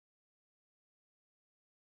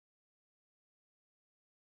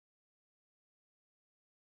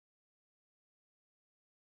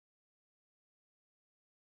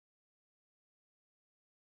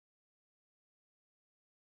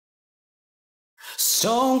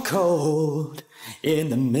Stone cold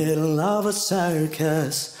in the middle of a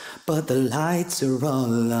circus, but the lights are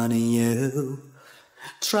all on you.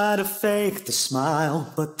 Try to fake the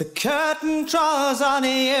smile, but the curtain draws on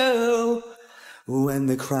you. When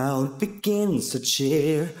the crowd begins to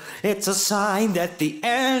cheer, it's a sign that the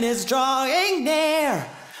end is drawing near,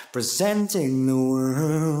 presenting the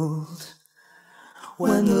world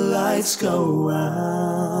when the lights go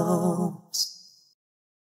out.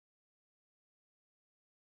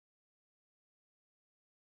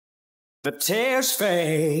 The tears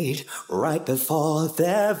fade right before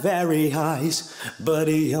their very eyes, but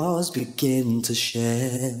yours begin to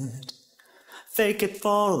shed. Fake it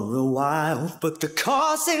for a while, but the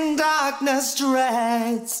cause in darkness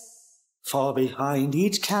dreads. For behind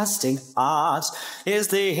each casting art is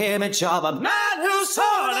the image of a man who's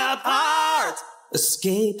torn apart,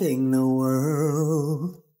 escaping the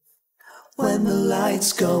world when the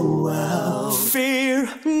lights go out. Fear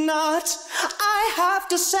not, I have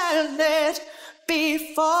to send it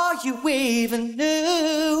before you even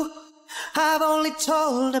knew. I've only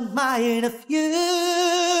told a mind of you.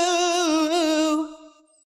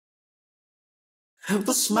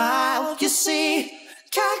 The smile you see,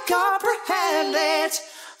 can't comprehend it,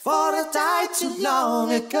 for I died too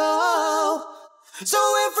long ago. So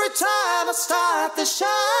every time I start the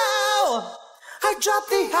show, I drop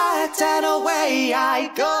the act and away I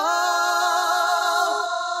go.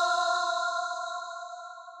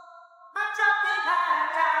 I drop the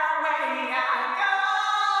act and away I go.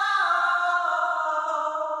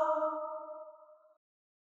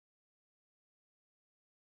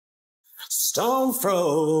 Stone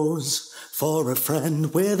froze for a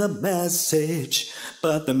friend with a message,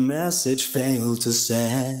 but the message failed to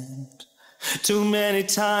send. Too many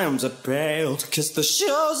times I bailed, 'cause the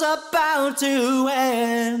show's about to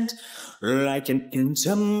end. Like an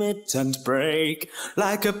intermittent break,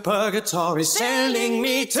 like a purgatory sending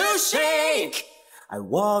me to shake. I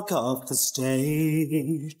walk off the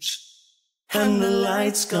stage and the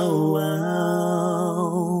lights go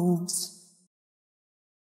out.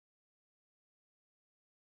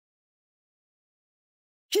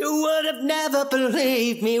 You would have never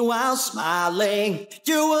believed me while smiling.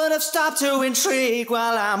 You would have stopped to intrigue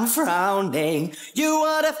while I'm frowning. You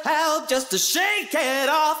would have helped just to shake it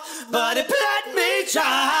off, but it let me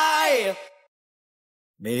try.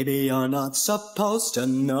 Maybe you're not supposed to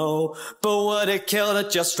know, but would it kill to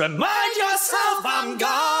just remind yourself I'm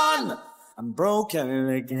gone? I'm broken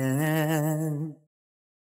again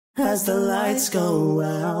as the lights go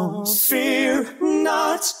out. Fear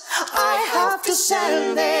not, I have to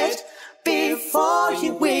send it before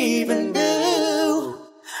you even knew.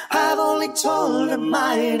 I've only told a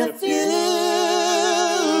mind of you.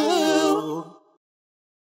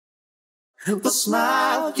 The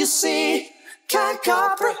smile you see, can't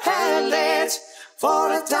comprehend it, for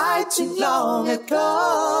I died too long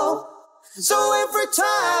ago. So every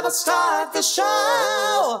time I start the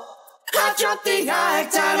show, I drop the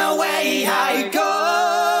act and away I go.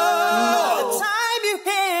 By the time you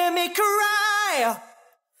hear me cry,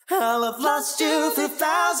 I'll have lost you through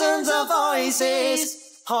thousands of voices,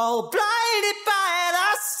 all blinded by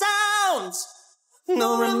the sounds.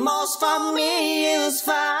 No remorse for me is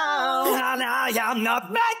found, and I am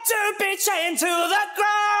not meant to be chained to the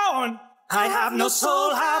ground. I have no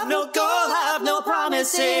soul, have no goal, have no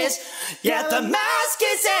promises, yet the mask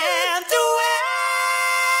is in the way.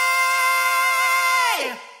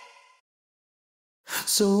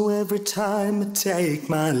 So every time I take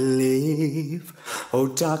my leave, oh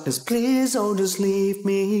darkness please, oh just leave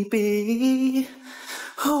me be.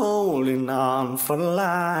 Holding on for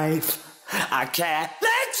life, I can't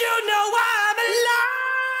let you know I'm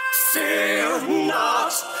alive. Fear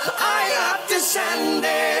not, I have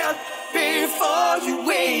descended before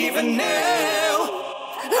you even knew.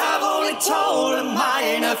 I've only told a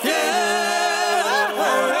mind of you.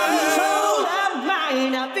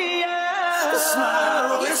 The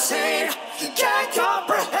smile you see, can't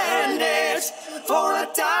comprehend it, for I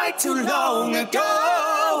died too long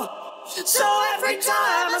ago. So every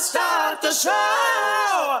time I start the show,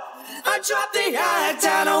 I drop the act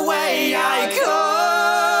and away I go.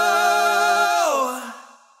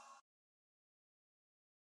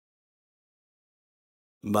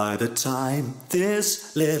 By the time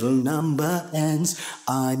this little number ends,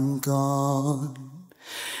 I'm gone.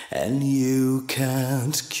 And you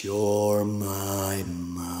can't cure my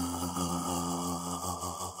mind.